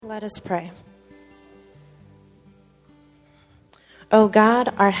Let us pray. O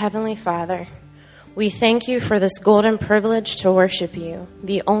God, our Heavenly Father, we thank you for this golden privilege to worship you,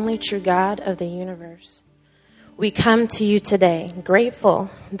 the only true God of the universe. We come to you today, grateful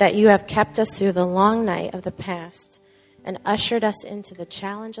that you have kept us through the long night of the past and ushered us into the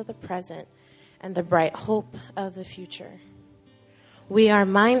challenge of the present and the bright hope of the future. We are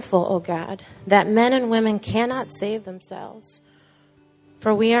mindful, O God, that men and women cannot save themselves,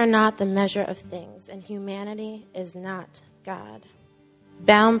 for we are not the measure of things, and humanity is not God.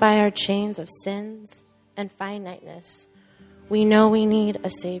 Bound by our chains of sins and finiteness, we know we need a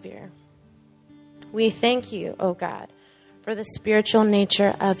Savior. We thank you, O God, for the spiritual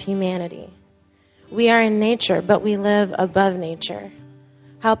nature of humanity. We are in nature, but we live above nature.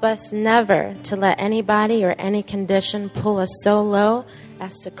 Help us never to let anybody or any condition pull us so low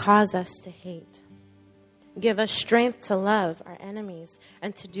as to cause us to hate. Give us strength to love our enemies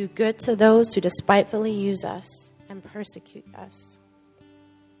and to do good to those who despitefully use us and persecute us.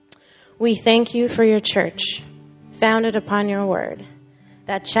 We thank you for your church, founded upon your word,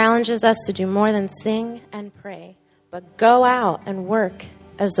 that challenges us to do more than sing and pray, but go out and work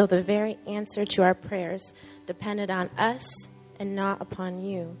as though the very answer to our prayers depended on us and not upon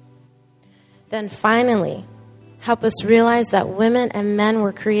you. Then finally, help us realize that women and men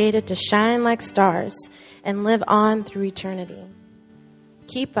were created to shine like stars and live on through eternity.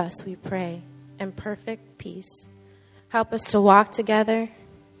 Keep us, we pray, in perfect peace. Help us to walk together,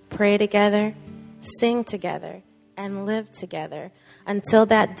 pray together, sing together, and live together until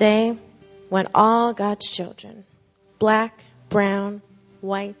that day when all God's children, black, brown,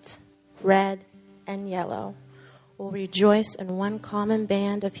 white, red, and yellow, will rejoice in one common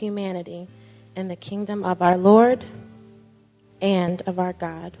band of humanity in the kingdom of our Lord and of our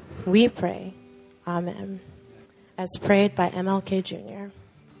God. We pray. Amen. As prayed by MLK Jr.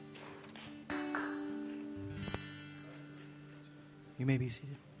 You may be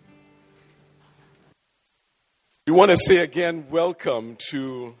seated. We want to say again, welcome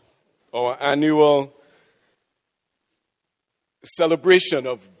to our annual celebration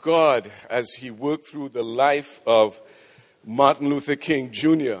of God as he worked through the life of Martin Luther King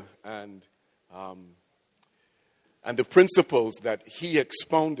Jr. and the principles that he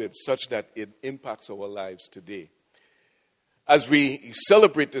expounded such that it impacts our lives today. As we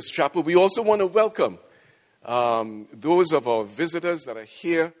celebrate this chapel, we also want to welcome those of our visitors that are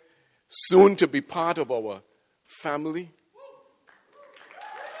here, soon to be part of our family.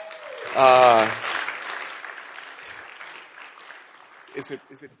 Is it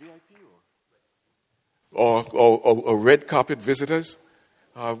VIP or red carpet visitors?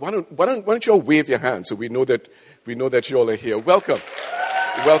 Why don't you all wave your hands so we know that you all are here. Welcome.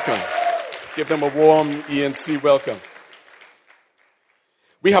 Give them a warm ENC welcome.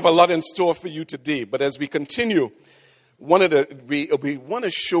 We have a lot in store for you today, but as we continue, we want to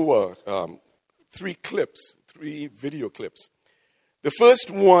show three video clips. The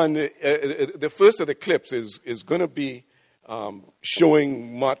first one, the first of the clips is going to be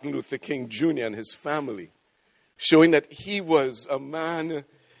showing Martin Luther King Jr. and his family, showing that he was a man,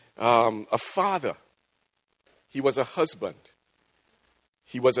 a father, he was a husband,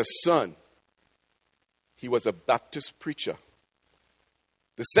 he was a son, he was a Baptist preacher.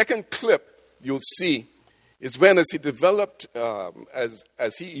 The second clip you'll see is when, as he developed,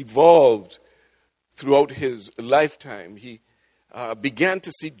 as he evolved throughout his lifetime, he began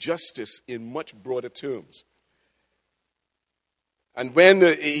to see justice in much broader terms. And when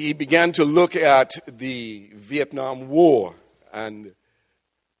he began to look at the Vietnam War and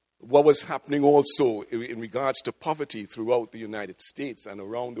what was happening also in regards to poverty throughout the United States and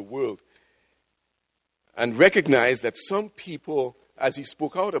around the world, and recognized that some people, as he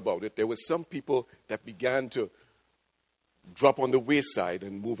spoke out about it, there were some people that began to drop on the wayside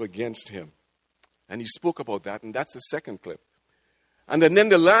and move against him. And he spoke about that, and that's the second clip. And then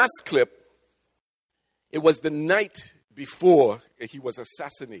the last clip, it was the night before he was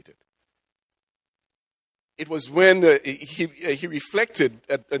assassinated. It was when he reflected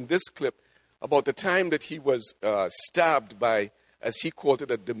in this clip about the time that he was stabbed by, as he called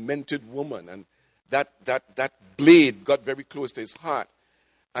it, a demented woman. And that blade got very close to his heart.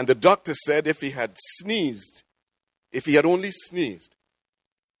 And the doctor said if he had only sneezed,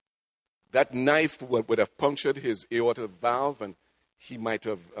 that knife would have punctured his aorta valve and he might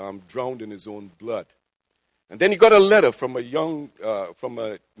have drowned in his own blood. And then he got a letter from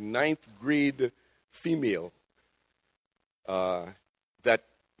a ninth grade female that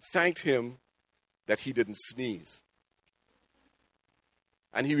thanked him that he didn't sneeze.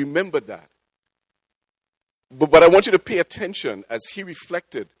 And he remembered that. But I want you to pay attention as he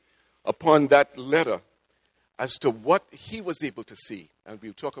reflected upon that letter as to what he was able to see. And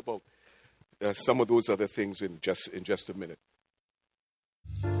we'll talk about some of those other things in just a minute.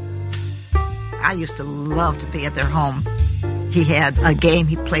 I used to love to be at their home. He had a game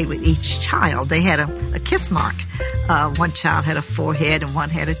he played with each child. They had a kiss mark. One child had a forehead and one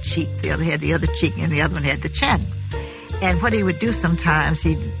had a cheek. The other had the other cheek and the other one had the chin. And what he would do sometimes,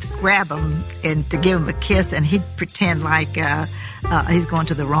 he'd grab them and to give him a kiss, and he'd pretend like he's going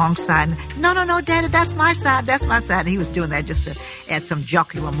to the wrong side. No, Daddy, that's my side, that's my side. And he was doing that just to add some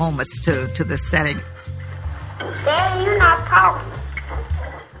jocular moments to the setting. Daddy, you're not talking.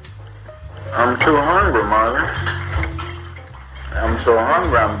 I'm too hungry, Mother. I'm so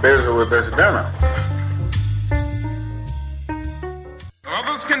hungry, I'm busy with this dinner.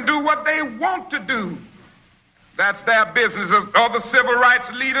 Others can do what they want to do. That's their business. Other civil rights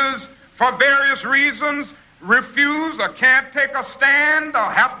leaders, for various reasons, refuse or can't take a stand or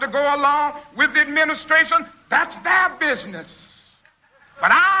have to go along with the administration. That's their business.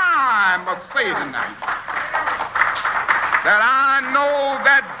 But I must say tonight that I know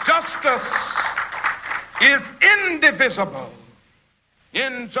that justice is indivisible.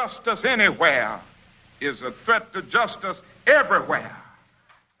 Injustice anywhere is a threat to justice everywhere.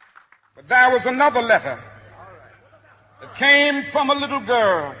 But there was another letter. It came from a little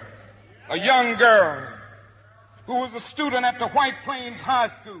girl, a young girl, who was a student at the White Plains High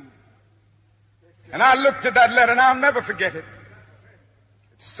School. And I looked at that letter, and I'll never forget it.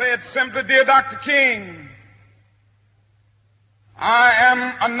 It said simply, "Dear Dr. King, I am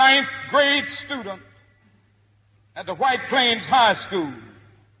a 9th grade student at the White Plains High School."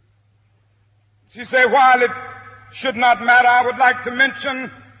 She said, "While it should not matter, I would like to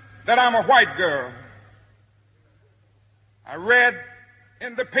mention that I'm a white girl. I read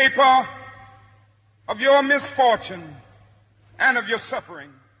in the paper of your misfortune and of your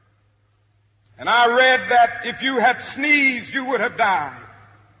suffering. And I read that if you had sneezed, you would have died.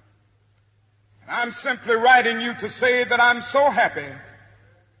 And I'm simply writing you to say that I'm so happy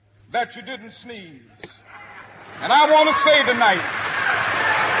that you didn't sneeze. And I want to say tonight,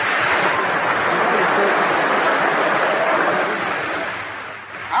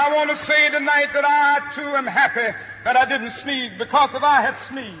 that I too am happy that I didn't sneeze, because if I had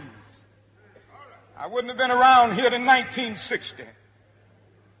sneezed, I wouldn't have been around here in 1960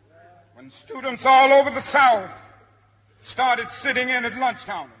 when students all over the South started sitting in at lunch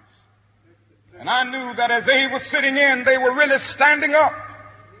counters. And I knew that as they were sitting in, they were really standing up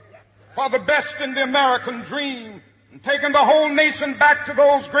for the best in the American dream and taking the whole nation back to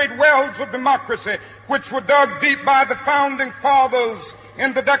those great wells of democracy which were dug deep by the founding fathers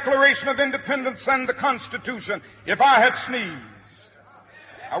in the Declaration of Independence and the Constitution. If I had sneezed,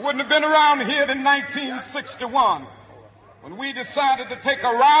 I wouldn't have been around here in 1961 when we decided to take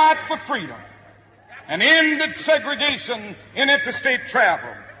a ride for freedom and ended segregation in interstate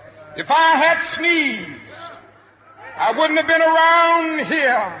travel. If I had sneezed, I wouldn't have been around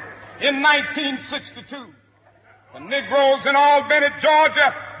here in 1962. The Negroes in Albany,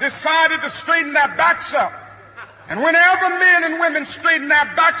 Georgia, decided to straighten their backs up. And whenever men and women straighten their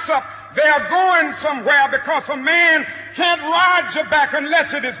backs up, they are going somewhere, because a man can't ride your back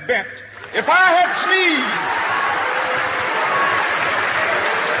unless it is bent. If I had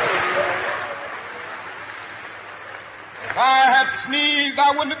sneezed,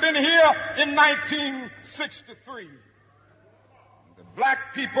 I wouldn't have been here in 1963. The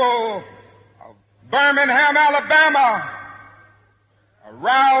black people of Birmingham, Alabama,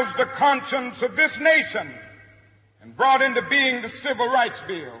 aroused the conscience of this nation and brought into being the Civil Rights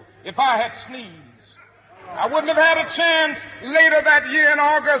Bill. If I had sneezed, I wouldn't have had a chance later that year in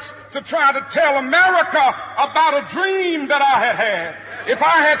August to try to tell America about a dream that I had had. If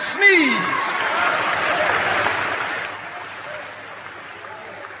I had sneezed,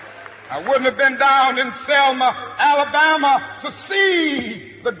 I wouldn't have been down in Selma, Alabama to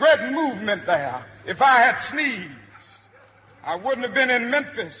see the great movement there. If I had sneezed, I wouldn't have been in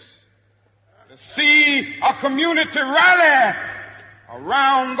Memphis to see a community rally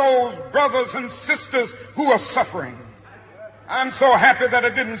around those brothers and sisters who are suffering. I'm so happy that I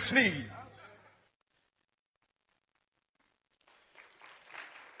didn't sneeze.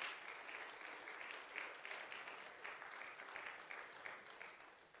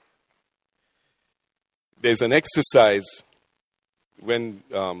 There's an exercise when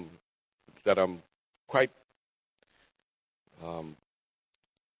that I'm quite an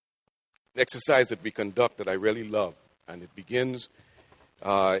exercise that we conduct that I really love, and it begins.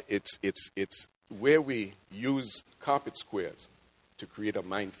 It's where we use carpet squares to create a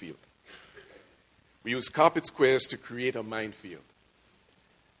minefield. We use carpet squares to create a minefield.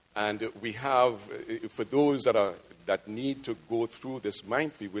 And we have, for those that need to go through this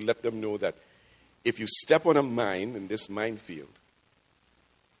minefield, we let them know that if you step on a mine in this minefield,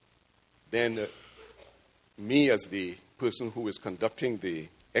 then me as the person who is conducting the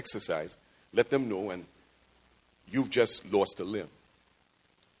exercise, let them know, and you've just lost a limb.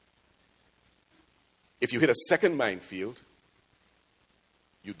 If you hit a second minefield,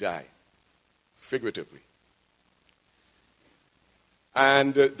 you die, figuratively.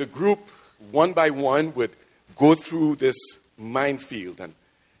 And the group, one by one, would go through this minefield, and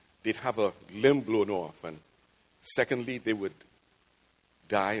they'd have a limb blown off. And secondly, they would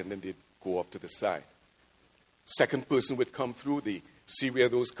die, and then they'd go off to the side. Second person would come through, they see where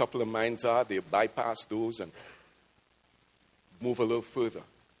those couple of mines are, they bypass those and move a little further.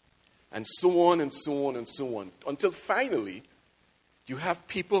 And so on and so on and so on, until finally you have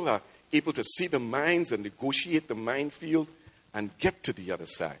people are able to see the mines and negotiate the minefield and get to the other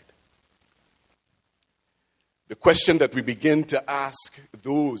side. The question that we begin to ask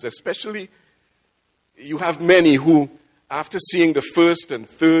those, especially you have many who, after seeing the first and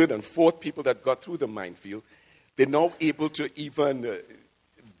third and fourth people that got through the minefield, they're now able to even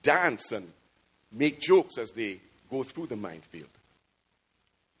dance and make jokes as they go through the minefield.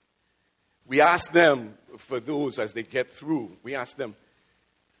 We ask them, for those as they get through, we ask them,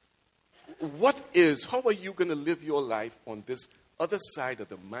 how are you going to live your life on this other side of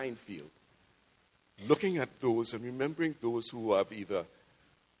the minefield? Looking at those and remembering those who have either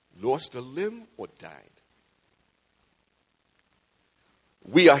lost a limb or died.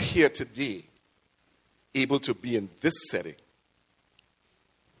 We are here today, able to be in this setting.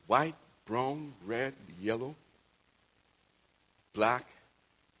 White, brown, red, yellow, black,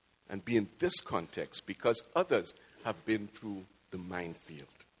 and be in this context because others have been through the minefield.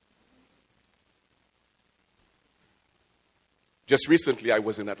 Just recently, I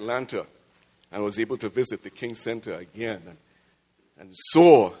was in Atlanta and was able to visit the King Center again and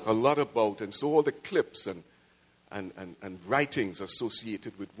saw a lot about and saw all the clips and writings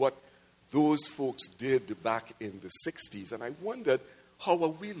associated with what those folks did back in the 60s. And I wondered, how are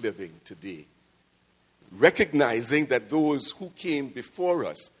we living today? Recognizing that those who came before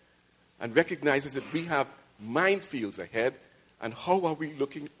us and recognizes that we have minefields ahead, and how are we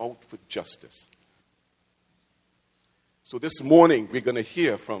looking out for justice? So this morning, we're going to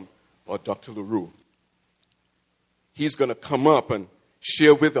hear from our Dr. LaRue. He's going to come up and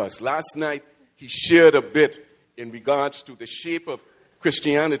share with us. Last night, he shared a bit in regards to the shape of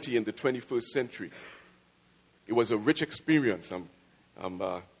Christianity in the 21st century. It was a rich experience. I'm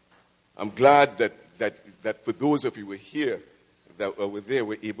glad that for those of you who were here, that were there,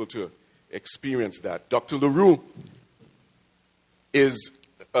 were able to experience that. Dr. LaRue is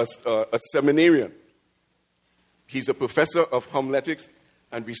a seminarian. He's a professor of homiletics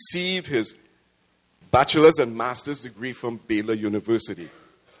and received his bachelor's and master's degree from Baylor University.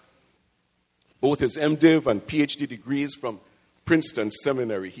 Both his MDiv and PhD degrees from Princeton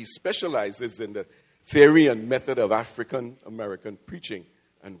Seminary. He specializes in the theory and method of African American preaching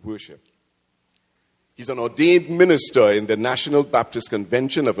and worship. He's an ordained minister in the National Baptist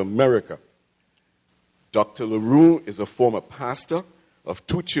Convention of America. Dr. LaRue is a former pastor of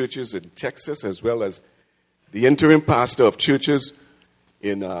 2 churches in Texas, as well as the interim pastor of churches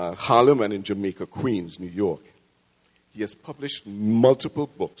in Harlem and in Jamaica, Queens, New York. He has published multiple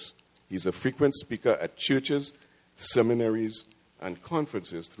books. He's a frequent speaker at churches, seminaries, and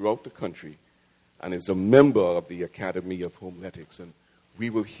conferences throughout the country, and is a member of the Academy of Homiletics. And we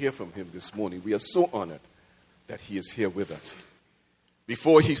will hear from him this morning. We are so honored that he is here with us.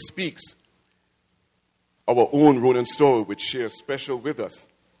 Before he speaks, our own Ronan Storer would share special with us.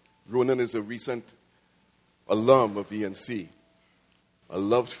 Ronan is a recent alum of ENC, a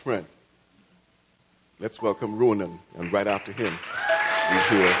loved friend. Let's welcome Ronan, and right after him, we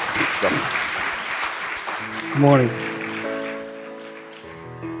hear Dr. Good morning.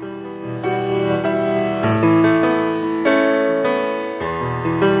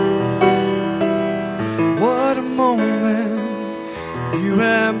 What a moment, you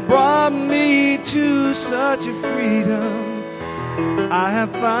have brought me to such a freedom. I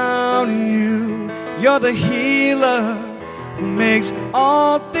have found in you, you're the healer who makes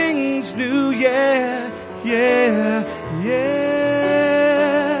all things new, yeah, yeah, yeah.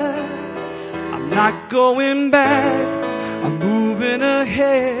 I'm not going back, I'm moving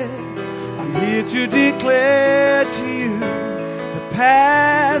ahead. I'm here to declare to you, the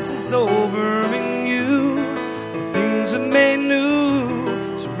past is over in you. The things are made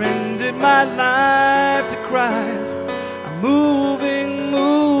new, surrendered my life to Christ. I'm moving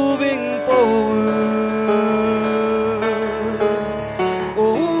forward.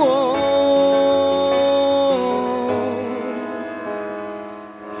 Oh,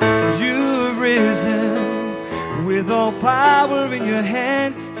 are in your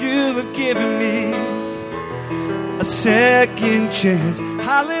hand. You have given me a second chance.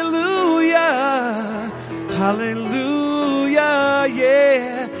 Hallelujah, hallelujah,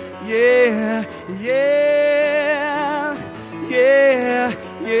 yeah, yeah, yeah, yeah,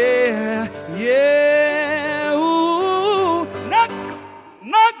 yeah, yeah. Ooh, not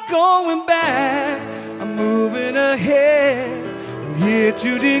going back. I'm moving ahead. I'm here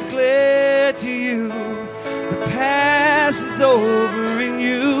to declare to you, the past is over in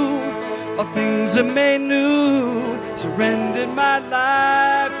you. All things are made new. Surrendered my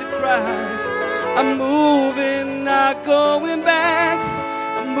life to Christ. I'm moving, not going back.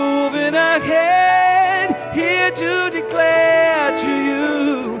 I'm moving ahead, here to declare to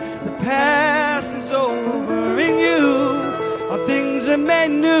you, the past is over in you. All things are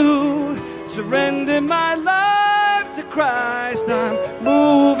made new. Surrendered my life to Christ. I'm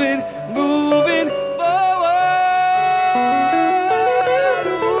moving, moving forward.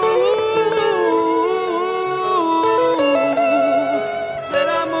 Said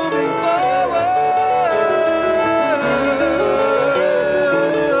I'm moving forward.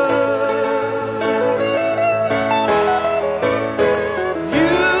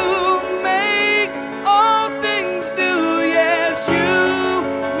 You make all things new. Yes, you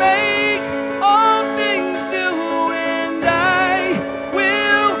make all things new, and I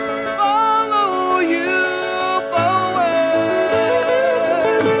will follow you forward.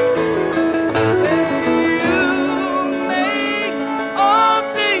 You make all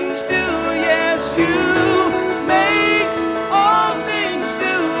things new. Yes, you make all things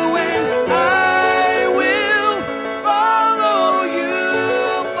new, and I will follow you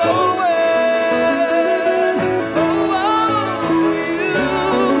forward. Oh, you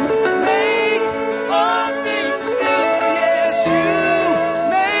make all things new. Yes, you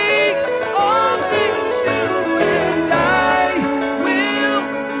make all things new, and I will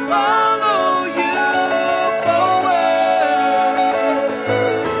follow you forward.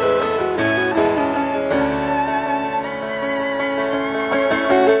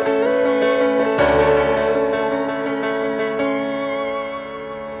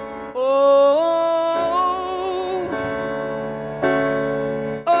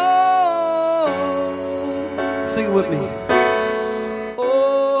 Oh, sing it with me.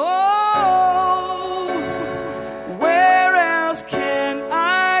 Oh, where else can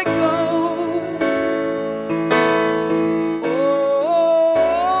I go?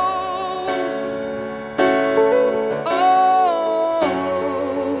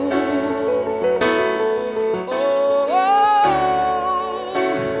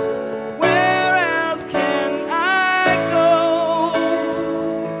 Where else can I go?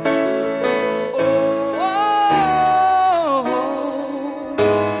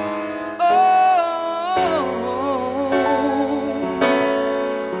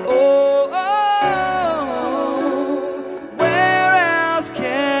 Where else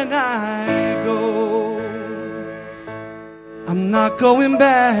can I go? I'm not going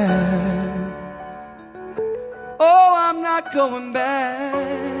back. Oh, I'm not going back.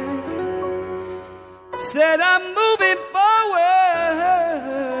 Said I'm moving forward.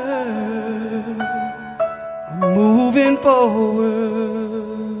 I'm moving forward.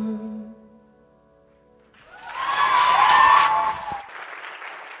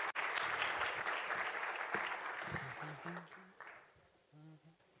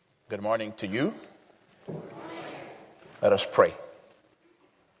 Good morning to you. Let us pray.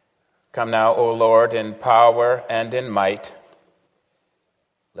 Come now, O Lord, in power and in might.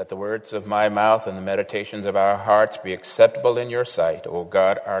 Let the words of my mouth and the meditations of our hearts be acceptable in your sight, O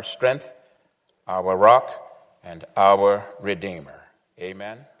God, our strength, our rock, and our Redeemer.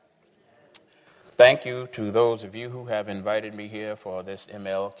 Amen. Thank you to those of you who have invited me here for this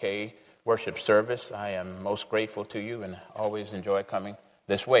MLK worship service. I am most grateful to you and always enjoy coming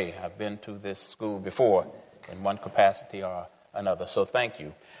this way. I've been to this school before in one capacity or another, so thank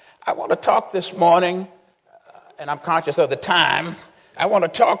you. I want to talk this morning, and I'm conscious of the time, I want to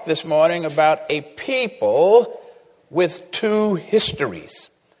talk this morning about a people with two histories.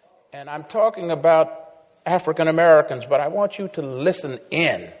 And I'm talking about African Americans, but I want you to listen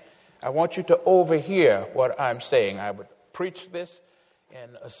in. I want you to overhear what I'm saying. I would preach this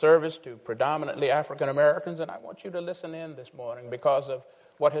in a service to predominantly African Americans, and I want you to listen in this morning because of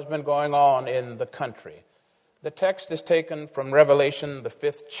what has been going on in the country. The text is taken from Revelation, the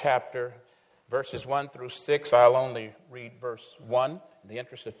 5th chapter, verses 1 through 6. I'll only read verse 1 in the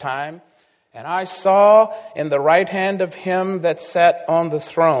interest of time. And I saw in the right hand of him that sat on the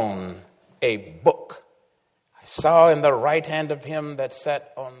throne a book. I saw in the right hand of him that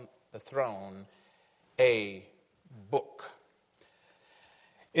sat on the throne a book.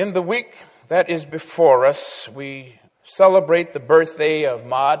 In the week that is before us, we celebrate the birthday of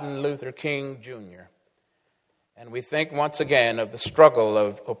Martin Luther King Jr., and we think once again of the struggle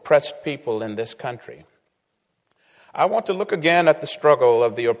of oppressed people in this country. I want to look again at the struggle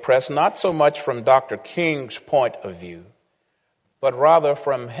of the oppressed, not so much from Dr. King's point of view, but rather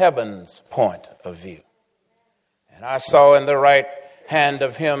from heaven's point of view. And I saw in the right hand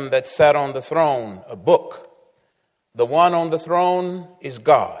of him that sat on the throne a book. The one on the throne is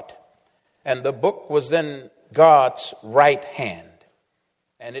God, and the book was in God's right hand,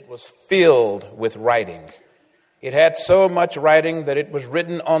 and it was filled with writing. It had so much writing that it was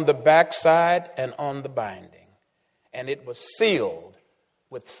written on the backside and on the binding, and it was sealed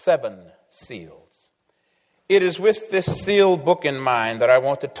with 7 seals. It is with this sealed book in mind that I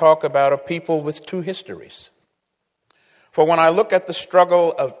want to talk about a people with 2 histories. For when I look at the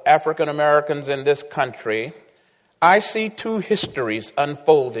struggle of African Americans in this country, I see 2 histories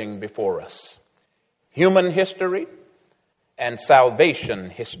unfolding before us: human history and salvation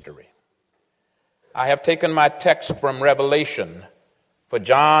history. I have taken my text from Revelation, for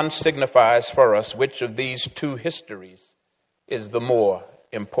John signifies for us which of these 2 histories is the more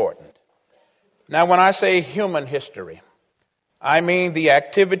important. Now, when I say human history, I mean the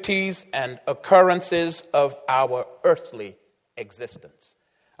activities and occurrences of our earthly existence.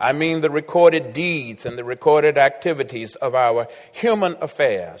 I mean the recorded deeds and the recorded activities of our human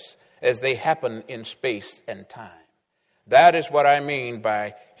affairs as they happen in space and time. That is what I mean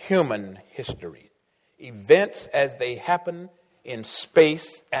by human history. Events as they happen in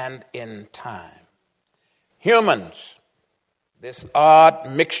space and in time. Humans, this odd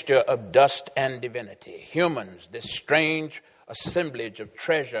mixture of dust and divinity. Humans, this strange assemblage of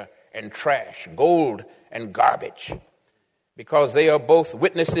treasure and trash, gold and garbage, because they are both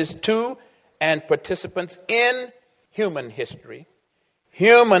witnesses to and participants in human history.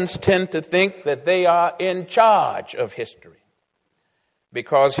 Humans tend to think that they are in charge of history.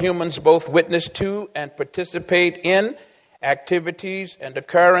 Because humans both witness to and participate in activities and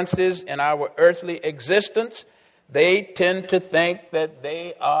occurrences in our earthly existence, they tend to think that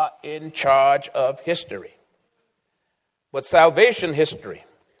they are in charge of history. But salvation history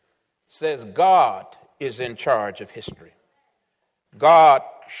says God is in charge of history. God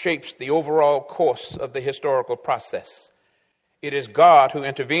shapes the overall course of the historical process. It is God who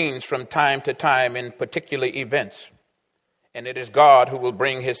intervenes from time to time in particular events. And it is God who will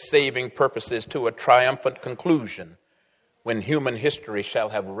bring his saving purposes to a triumphant conclusion when human history shall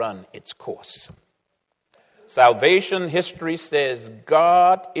have run its course. Salvation history says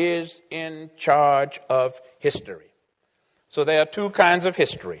God is in charge of history. So there are 2 kinds of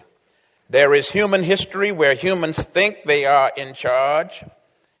history. There is human history where humans think they are in charge,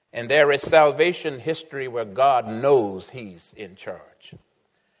 and there is salvation history where God knows he's in charge.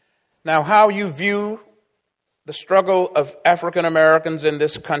 Now, how you view the struggle of African Americans in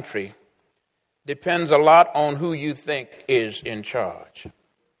this country depends a lot on who you think is in charge.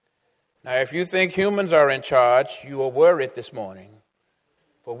 Now, if you think humans are in charge, you are worried this morning,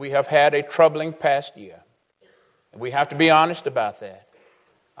 for we have had a troubling past year. And we have to be honest about that.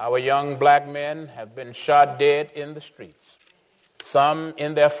 Our young black men have been shot dead in the streets. Some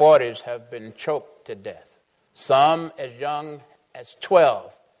in their 40s have been choked to death. Some as young as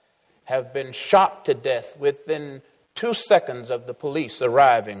 12 have been shot to death within 2 seconds of the police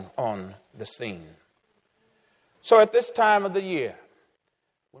arriving on the scene. So at this time of the year,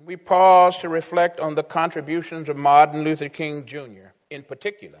 when we pause to reflect on the contributions of Martin Luther King Jr. in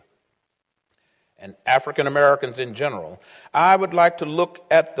particular, and African Americans in general, I would like to look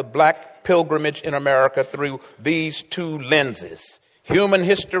at the black pilgrimage in America through these 2 lenses: human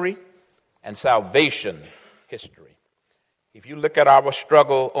history and salvation history. If you look at our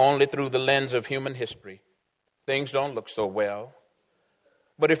struggle only through the lens of human history, things don't look so well.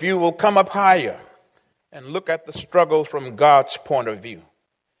 But if you will come up higher and look at the struggle from God's point of view,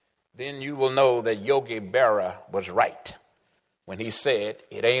 then you will know that Yogi Berra was right when he said,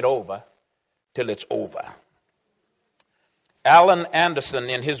 it ain't over till it's over. Alan Anderson,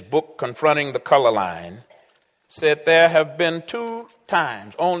 in his book, Confronting the Color Line, said there have been 2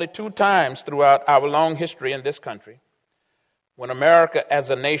 times, only 2 times throughout our long history in this country, when America as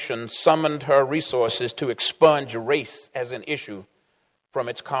a nation summoned her resources to expunge race as an issue from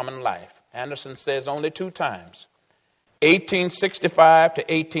its common life. Anderson says only 2 times, 1865 to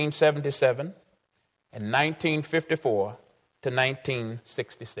 1877 and 1954 to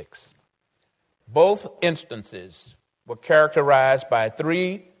 1966. Both instances were characterized by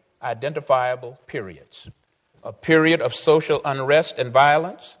 3 identifiable periods: a period of social unrest and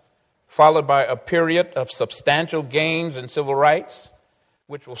violence, followed by a period of substantial gains in civil rights,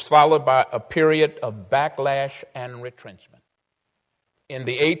 which was followed by a period of backlash and retrenchment. In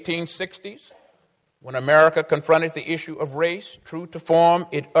the 1860s, when America confronted the issue of race, true to form,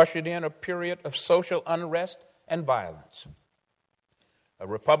 it ushered in a period of social unrest and violence. A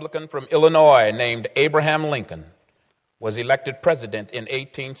Republican from Illinois named Abraham Lincoln was elected president in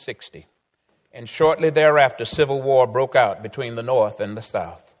 1860, and shortly thereafter, civil war broke out between the North and the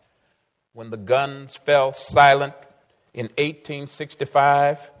South. When the guns fell silent in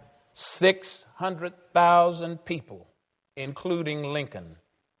 1865, 600,000 people, including Lincoln,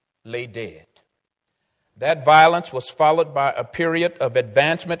 lay dead. That violence was followed by a period of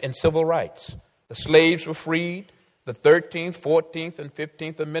advancement in civil rights. The slaves were freed. The 13th, 14th, and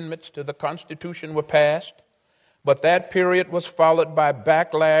 15th Amendments to the Constitution were passed. But that period was followed by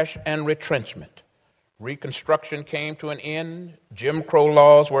backlash and retrenchment. Reconstruction came to an end. Jim Crow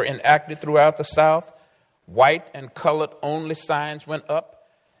laws were enacted throughout the South. White and colored only signs went up,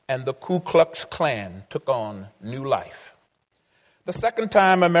 and the Ku Klux Klan took on new life. The second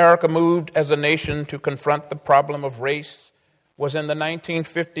time America moved as a nation to confront the problem of race was in the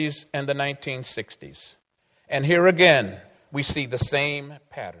 1950s and the 1960s. And here again, we see the same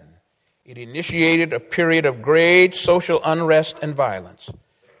pattern. It initiated a period of great social unrest and violence.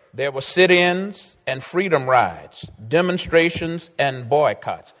 There were sit-ins and freedom rides, demonstrations and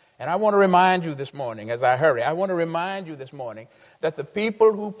boycotts. And I want to remind you this morning, as I hurry, that the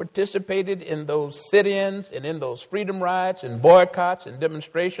people who participated in those sit-ins and in those freedom rides and boycotts and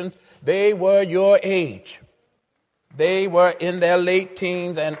demonstrations, they were your age. They were in their late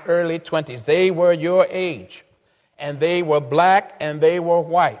teens and early 20s. They were your age. And they were black and they were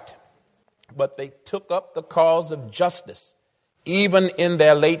white. But they took up the cause of justice, even in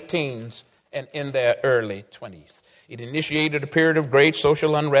their late teens and in their early 20s. It initiated a period of great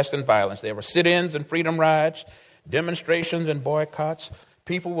social unrest and violence. There were sit-ins and freedom rides, demonstrations and boycotts.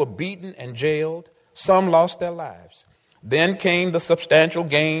 People were beaten and jailed. Some lost their lives. Then came the substantial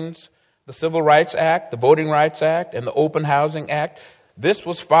gains, the Civil Rights Act, the Voting Rights Act, and the Open Housing Act. This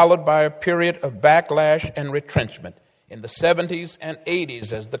was followed by a period of backlash and retrenchment in the 70s and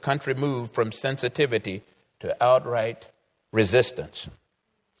 80s as the country moved from sensitivity to outright resistance.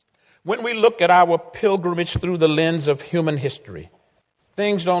 When we look at our pilgrimage through the lens of human history,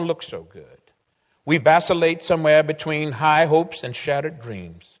 things don't look so good. We vacillate somewhere between high hopes and shattered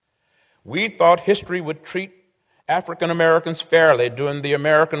dreams. We thought history would treat African Americans fairly during the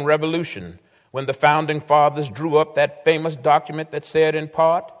American Revolution, when the founding fathers drew up that famous document that said in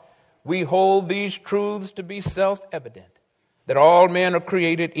part, "We hold these truths to be self-evident, that all men are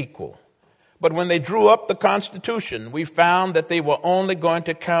created equal." But when they drew up the Constitution, we found that they were only going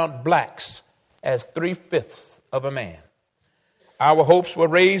to count blacks as 3/5 of a man. Our hopes were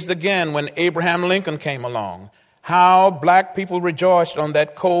raised again when Abraham Lincoln came along. How black people rejoiced on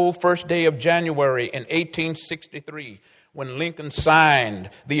that cold first day of January in 1863 when Lincoln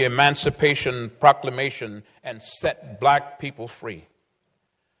signed the Emancipation Proclamation and set black people free.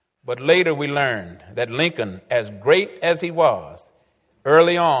 But later we learned that Lincoln, as great as he was,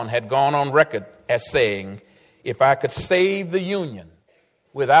 early on had gone on record as saying, "If I could save the Union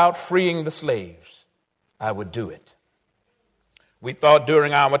without freeing the slaves, I would do it." We thought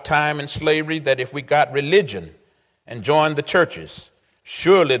during our time in slavery that if we got religion and joined the churches,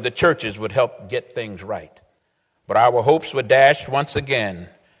 surely the churches would help get things right. But our hopes were dashed once again,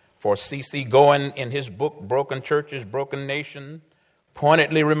 for C.C. Goen in his book, Broken Churches, Broken Nation,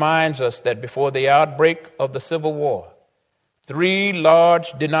 pointedly reminds us that before the outbreak of the Civil War, 3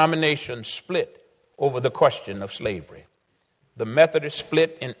 large denominations split over the question of slavery. The Methodist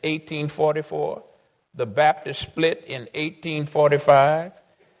split in 1844, the Baptist split in 1845,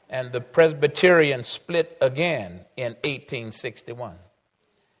 and the Presbyterian split again in 1861.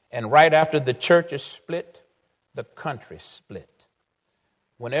 And right after the churches split, the country split.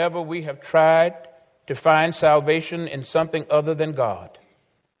 Whenever we have tried to find salvation in something other than God,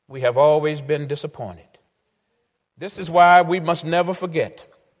 we have always been disappointed. This is why we must never forget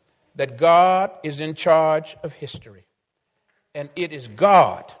that God is in charge of history, and it is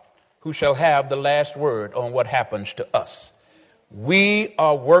God who shall have the last word on what happens to us. We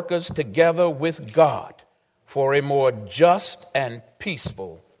are workers together with God for a more just and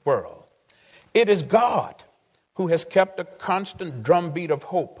peaceful world. It is God who has kept a constant drumbeat of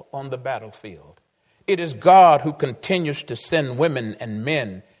hope on the battlefield. It is God who continues to send women and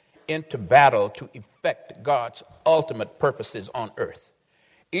men into battle to effect God's ultimate purposes on earth.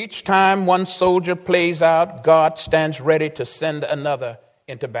 Each time one soldier plays out, God stands ready to send another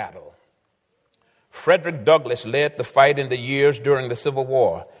into battle. Frederick Douglass led the fight in the years during the Civil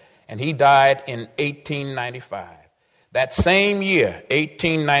War, and he died in 1895. That same year,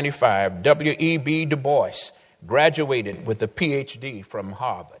 1895, W.E.B. Du Bois graduated with a Ph.D. from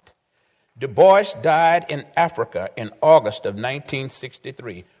Harvard. Du Bois died in Africa in August of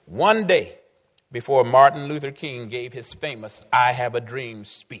 1963, one day before Martin Luther King gave his famous I Have a Dream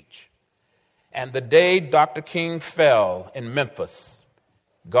speech. And the day Dr. King fell in Memphis,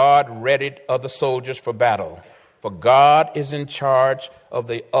 God readied other soldiers for battle, for God is in charge of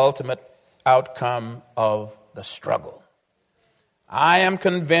the ultimate outcome of the struggle. I am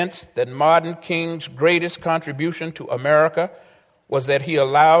convinced that Martin King's greatest contribution to America was that he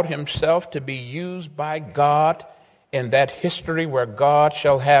allowed himself to be used by God in that history where God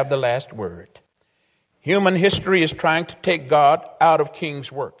shall have the last word. Human history is trying to take God out of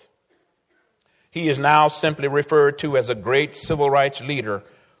King's work. He is now simply referred to as a great civil rights leader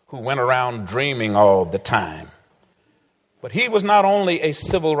who went around dreaming all the time. But he was not only a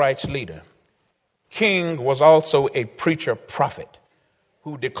civil rights leader. King was also a preacher prophet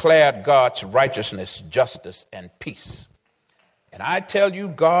who declared God's righteousness, justice, and peace. And I tell you,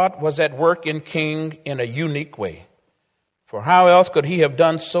 God was at work in King in a unique way. For how else could he have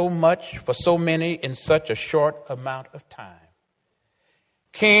done so much for so many in such a short amount of time?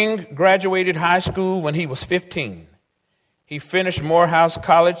 King graduated high school when he was 15. He finished Morehouse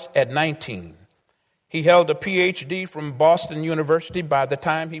College at 19. He held a Ph.D. from Boston University by the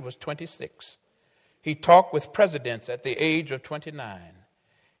time he was 26. He talked with presidents at the age of 29.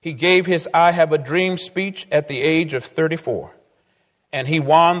 He gave his I Have a Dream speech at the age of 34. And he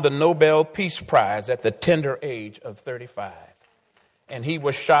won the Nobel Peace Prize at the tender age of 35. And he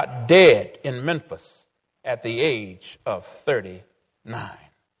was shot dead in Memphis at the age of 39.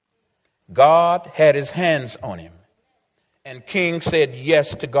 God had his hands on him. And King said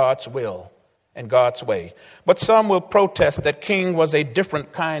yes to God's will and God's way. But some will protest that King was a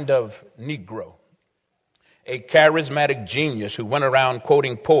different kind of Negro, a charismatic genius who went around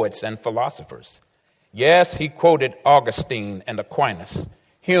quoting poets and philosophers. Yes, he quoted Augustine and Aquinas,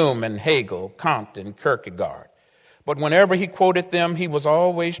 Hume and Hegel, Kant and Kierkegaard. But whenever he quoted them, he was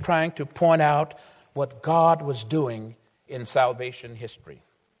always trying to point out what God was doing in salvation history.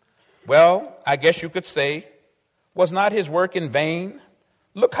 Well, I guess you could say, was not his work in vain?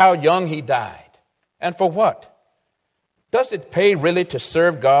 Look how young he died. And for what? Does it pay really to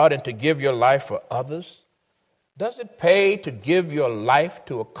serve God and to give your life for others? Does it pay to give your life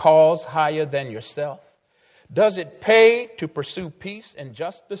to a cause higher than yourself? Does it pay to pursue peace and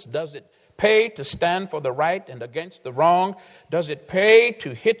justice? Does it pay to stand for the right and against the wrong? Does it pay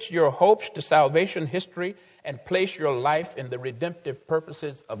to hitch your hopes to salvation history and place your life in the redemptive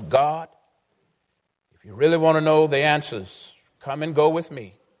purposes of God? If you really want to know the answers, come and go with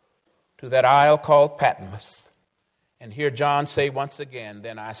me to that isle called Patmos. And hear John say once again,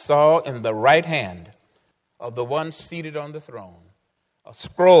 then I saw in the right hand of the one seated on the throne a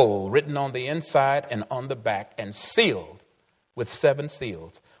scroll written on the inside and on the back and sealed with 7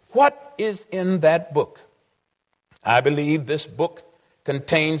 seals. What is in that book? I believe this book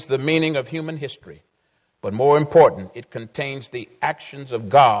contains the meaning of human history. But more important, it contains the actions of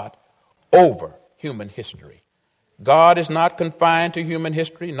God over human history. God is not confined to human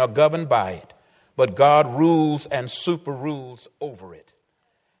history nor governed by it, but God rules and super rules over it.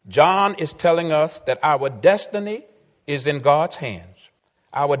 John is telling us that our destiny is in God's hands.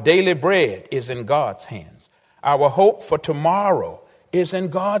 Our daily bread is in God's hands. Our hope for tomorrow is in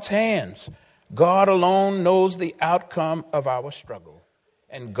God's hands. God alone knows the outcome of our struggle,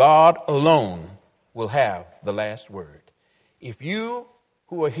 and God alone will have the last word. If you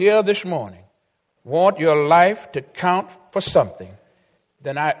who are here this morning want your life to count for something,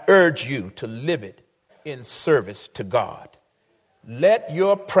 then I urge you to live it in service to God. Let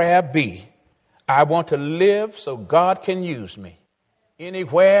your prayer be, I want to live so God can use me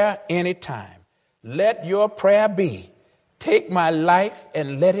anywhere, anytime. Let your prayer be, take my life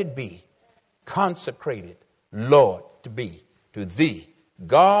and let it be consecrated, Lord, to be to thee.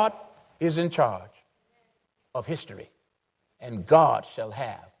 God is in charge of history, and God shall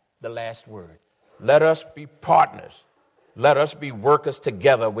have the last word. Let us be partners. Let us be workers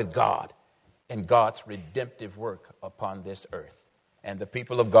together with God in God's redemptive work upon this earth. And the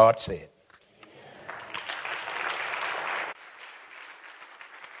people of God said,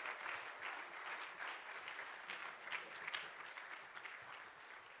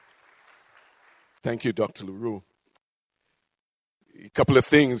 Thank you, Dr. LaRue. A couple of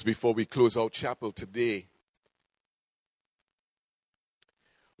things before we close out chapel today.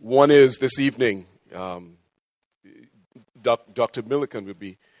 One is this evening, Dr. Milliken will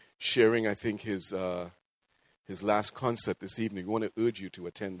be sharing, I think, his last concert this evening. We want to urge you to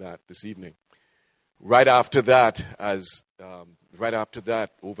attend that this evening. Right after that,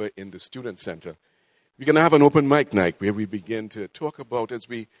 over in the Student Center, we're going to have an open mic night where we begin to talk about, as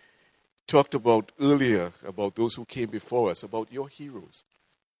we talked about earlier, about those who came before us, about your heroes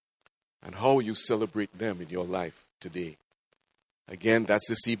and how you celebrate them in your life today. Again, that's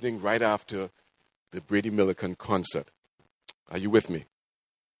this evening right after the Brady Milliken concert. Are you with me?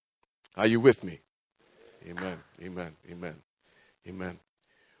 Are you with me? Amen, amen, amen, amen.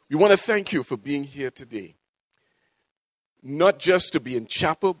 We want to thank you for being here today. Not just to be in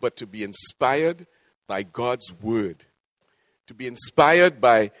chapel, but to be inspired by God's word. To be inspired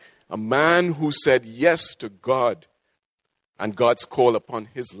by a man who said yes to God and God's call upon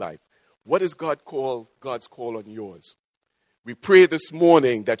his life. What is God's call on yours? We pray this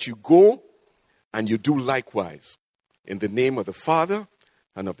morning that you go and you do likewise. In the name of the Father,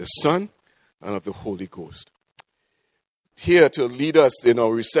 and of the Son, and of the Holy Ghost. Here to lead us in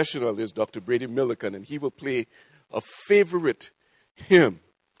our recessional is Dr. Brady Milliken, and he will play a favorite hymn.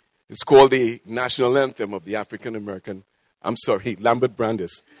 It's called the National Anthem of the African American. Lambert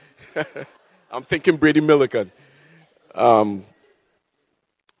Brandis. I'm thinking Brady Milliken. And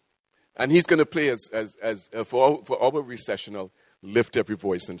he's going to play for our recessional, Lift Every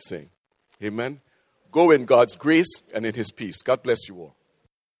Voice and Sing. Amen. Go in God's grace and in his peace. God bless you all.